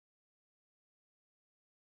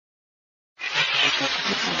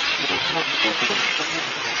Alright,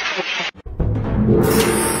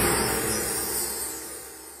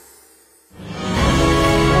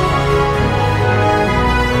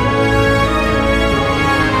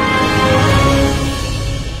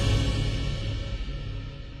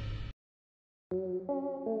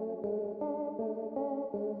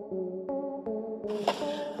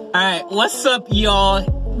 what's up, y'all?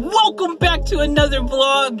 Welcome back to another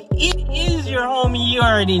vlog. It is your homie, you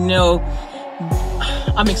already know.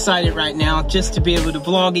 I'm excited right now just to be able to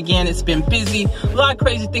vlog again. It's been busy, a lot of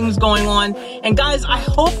crazy things going on. And guys, I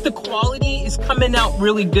hope the quality is coming out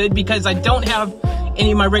really good because I don't have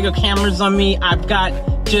any of my regular cameras on me. I've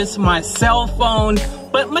got just my cell phone.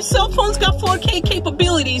 But my cell phone's got 4K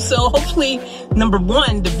capability, so hopefully, number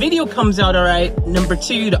one, the video comes out all right. Number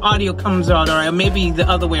two, the audio comes out all right. Or maybe the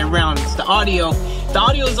other way around. It's the audio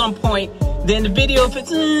is on point. Then the video, if it's,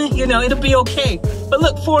 you know, it'll be okay. But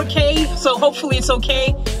look, 4K, so hopefully it's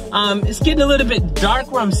okay. It's getting a little bit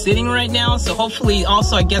dark where I'm sitting right now, so hopefully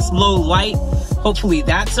also, I guess, low light. Hopefully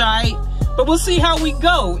that's all right. But we'll see how we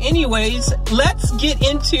go. Anyways, let's get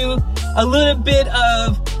into a little bit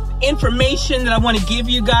of information that I want to give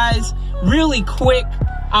you guys really quick.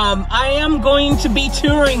 I am going to be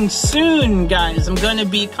touring soon, guys. I'm going to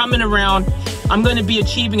be coming around. I'm going to be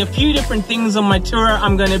achieving a few different things on my tour.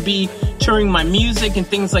 I'm going to be touring my music and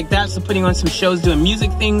things like that, so putting on some shows, doing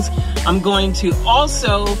music things. I'm going to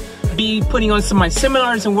also be putting on some of my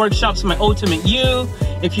seminars and workshops, my Ultimate You.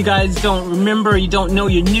 If you guys don't remember, you don't know,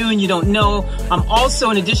 you're new and you don't know, I'm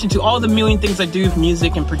also, in addition to all the million things I do with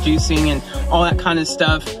music and producing and all that kind of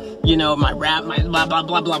stuff, you know, my rap, my blah, blah,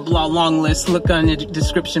 blah, blah, blah, long list. Look on the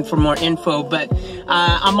description for more info. But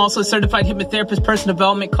I'm also a certified hypnotherapist, personal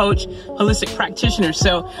development coach, holistic practitioner.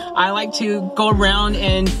 So I like to go around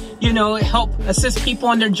and, you know, help assist people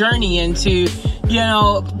on their journey and to, you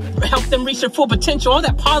know, help them reach their full potential, all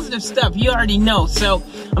that positive stuff you already know. So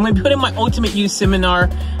I'm going to be putting my Ultimate You seminar.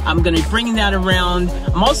 I'm going to be bringing that around.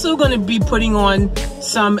 I'm also going to be putting on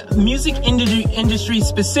some music industry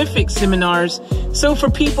specific seminars. So for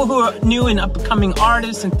people who are new and upcoming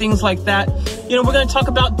artists and things like that, you know, we're going to talk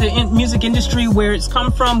about the music industry, where it's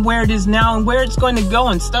come from, where it is now, and where it's going to go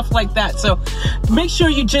and stuff like that. So make sure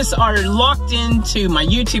you just are locked into my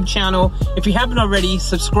YouTube channel. If you haven't already,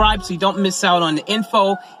 subscribe so you don't miss out on the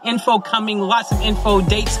info coming, lots of info,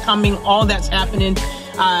 dates coming, all that's happening.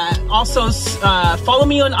 Also, follow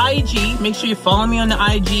me on IG. Make sure you follow me on the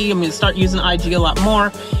IG. I'm going to start using IG a lot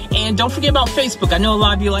more. And don't forget about Facebook. I know a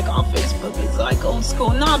lot of you are like, oh, Facebook is like old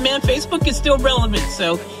school. Nah, man, Facebook is still relevant.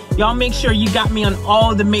 So y'all make sure you got me on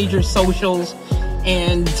all the major socials.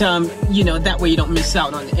 And, you know, that way you don't miss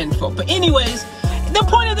out on the info. But anyways, the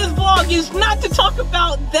point of this vlog is not to talk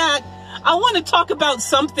about that. I want to talk about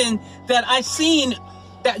something that I seen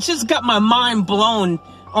that just got my mind blown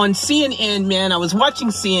on CNN, man. I was watching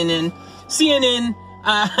CNN.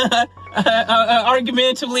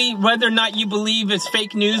 Argumentatively, whether or not you believe it's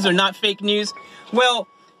fake news or not fake news. Well,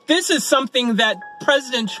 this is something that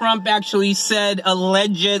President Trump actually said,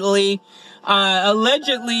 allegedly.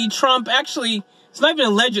 Trump actually, it's not even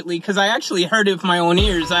allegedly, because I actually heard it with my own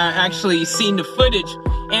ears. I actually seen the footage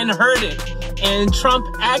and heard it. And Trump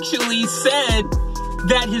actually said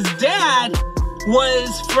that his dad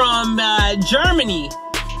was from Germany.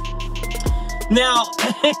 Now,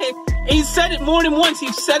 he said it more than once. He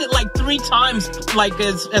said it like 3 times, like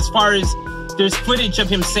as far as there's footage of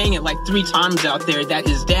him saying it like 3 times out there that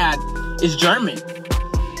his dad is German.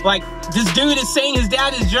 Like, this dude is saying his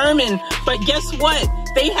dad is German, but guess what?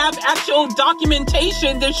 They have actual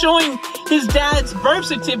documentation. They're showing his dad's birth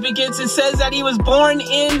certificates. It says that he was born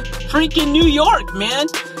in freaking New York, man.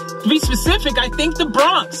 To be specific, I think the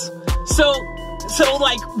Bronx. So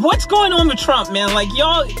like, what's going on with Trump, man? Like,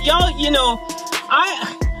 y'all, you know,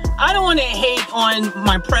 I don't want to hate on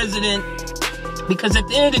my president, because at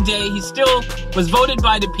the end of the day, he still was voted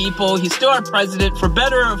by the people. He's still our president, for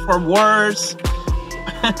better or for worse.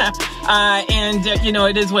 You know,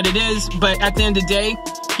 it is what it is. But at the end of the day,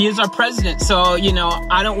 he is our president. So, you know,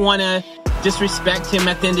 I don't want to disrespect him.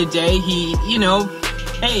 At the end of the day, he, you know,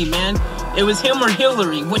 hey, man, it was him or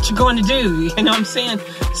Hillary. What you going to do? You know what I'm saying?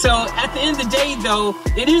 So at the end of the day, though,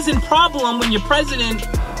 it is a problem when your president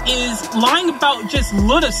is lying about just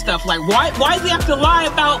little stuff. Like, why does he have to lie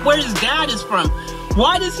about where his dad is from?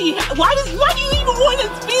 Why do you even want to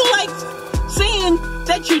be like saying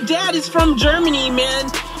that your dad is from Germany, man?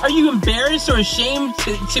 Are you embarrassed or ashamed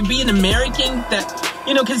to be an American? That,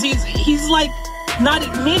 you know, because he's like not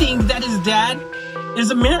admitting that his dad is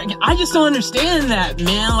American. I just don't understand that,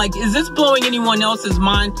 man. Like, is this blowing anyone else's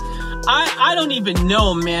mind? I don't even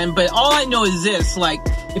know, man, but all I know is this, like,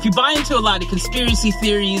 if you buy into a lot of conspiracy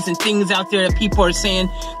theories and things out there that people are saying,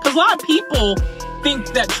 because a lot of people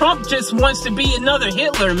think that Trump just wants to be another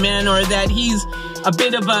Hitler, man, or that he's a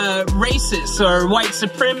bit of a racist or white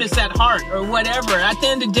supremacist at heart or whatever. At the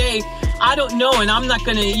end of the day, I don't know, and I'm not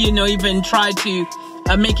gonna, you know, even try to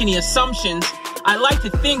make any assumptions. I like to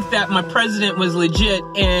think that my president was legit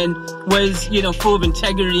and was, you know, full of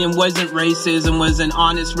integrity and wasn't racist and was an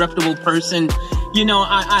honest, reputable person. You know,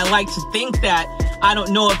 I like to think that. I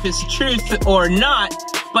don't know if it's truth or not,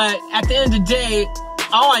 but at the end of the day,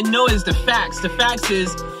 all I know is the facts. The facts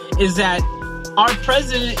is that our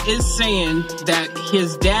president is saying that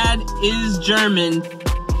his dad is German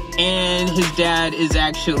and his dad is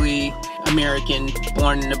actually American,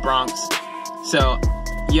 born in the Bronx. So,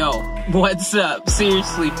 yo, what's up?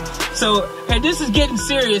 Seriously. So, and this is getting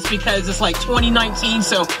serious because it's like 2019.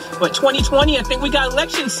 So, what, 2020? I think we got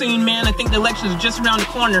elections soon, man. I think the elections are just around the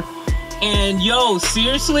corner. And yo,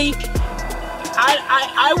 seriously,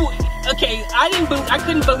 okay, I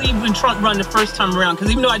couldn't believe when Trump run the first time around,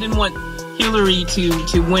 because even though I didn't want Hillary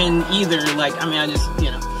to win either, like, I mean, I just,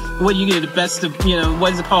 you know, what do you get, the best of, you know,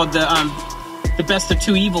 what is it called, the best of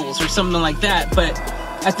two evils or something like that. But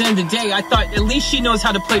at the end of the day, I thought at least she knows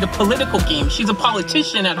how to play the political game. She's a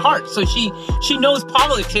politician at heart, so she knows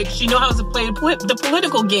politics. She knows how to play the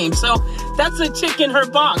political game. So that's a tick in her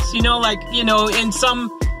box, you know, like, you know, in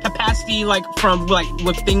some capacity, like from like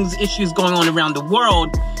with issues going on around the world,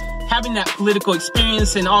 having that political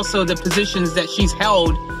experience and also the positions that she's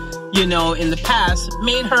held, you know, in the past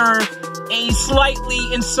made her a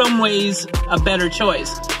slightly, in some ways, a better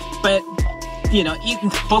choice. But, you know,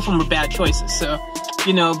 both of them were bad choices. So,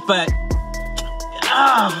 you know, but,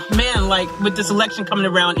 oh man, like with this election coming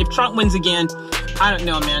around, if Trump wins again, I don't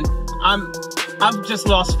know, man. I've just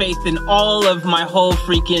lost faith in all of my whole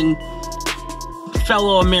freaking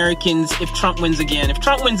fellow Americans if Trump wins again. If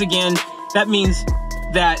Trump wins again, that means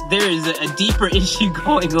that there is a deeper issue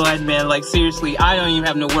going on, man. Like, seriously, I don't even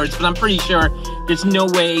have no words, but I'm pretty sure there's no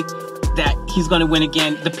way that he's going to win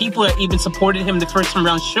again. The people that even supported him the first time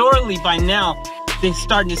around, surely by now, they're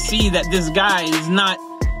starting to see that this guy is not,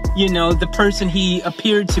 you know, the person he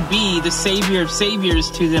appeared to be, the savior of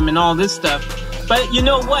saviors to them and all this stuff. But you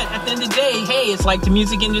know what? At the end of the day, hey, it's like the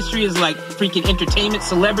music industry is like freaking entertainment,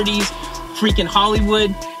 celebrities, freaking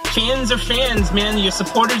Hollywood. Fans are fans, man. Your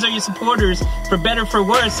supporters are your supporters. For better, for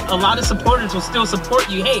worse, a lot of supporters will still support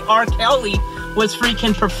you. Hey, R. Kelly was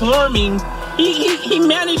freaking performing. He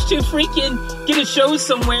managed to freaking get a show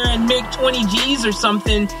somewhere and make 20 G's or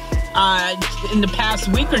something in the past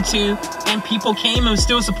week or two, and people came and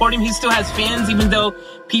still support him. He still has fans, even though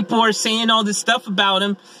people are saying all this stuff about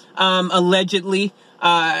him, allegedly.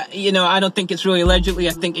 You know, I don't think it's really allegedly.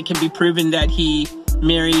 I think it can be proven that he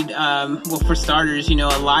married, well, for starters, you know,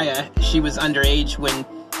 Aliyah, she was underage when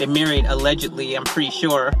they married, allegedly, I'm pretty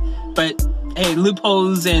sure. But hey,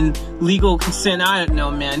 loopholes and legal consent, I don't know,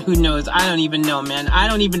 man. Who knows? I don't even know, man. I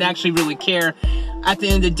don't even actually really care. At the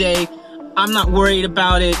end of the day, I'm not worried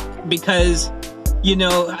about it because, you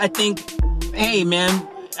know, I think, hey, man,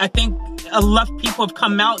 I think a lot of people have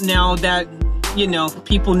come out now that, you know,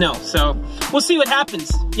 people know. So we'll see what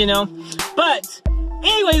happens, you know. But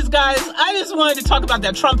anyways, guys, I just wanted to talk about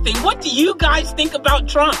that Trump thing. What do you guys think about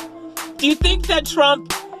Trump? Do you think that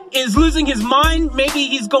Trump is losing his mind? Maybe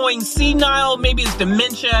he's going senile. Maybe it's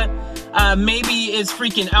dementia. Maybe it's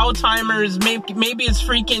freaking Alzheimer's. Maybe it's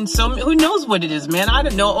freaking who knows what it is, man? I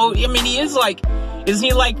don't know. Oh, I mean, he is like, isn't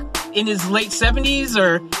he like in his late 70s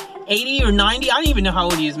or 80 or 90? I don't even know how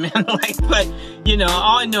old he is, man. Like, but you know,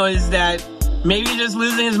 all I know is that maybe he's just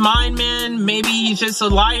losing his mind, man. Maybe he's just a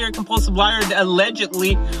liar, compulsive liar.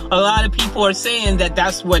 Allegedly, a lot of people are saying that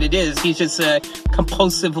that's what it is. He's just a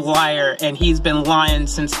compulsive liar, and he's been lying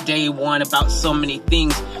since day one about so many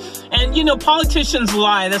things. And, you know, politicians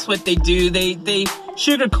lie. That's what they do. They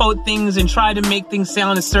sugarcoat things and try to make things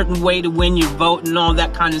sound a certain way to win your vote and all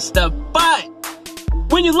that kind of stuff. But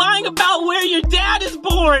when you're lying about where your dad is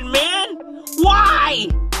born, man, why?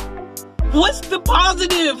 What's the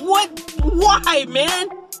positive? Why, man?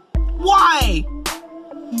 Why?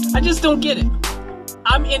 I just don't get it.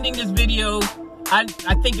 I'm ending this video. I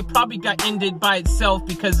think it probably got ended by itself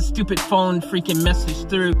because the stupid phone freaking messaged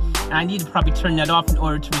through. And I need to probably turn that off in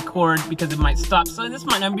order to record because it might stop. So this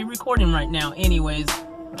might not be recording right now. Anyways.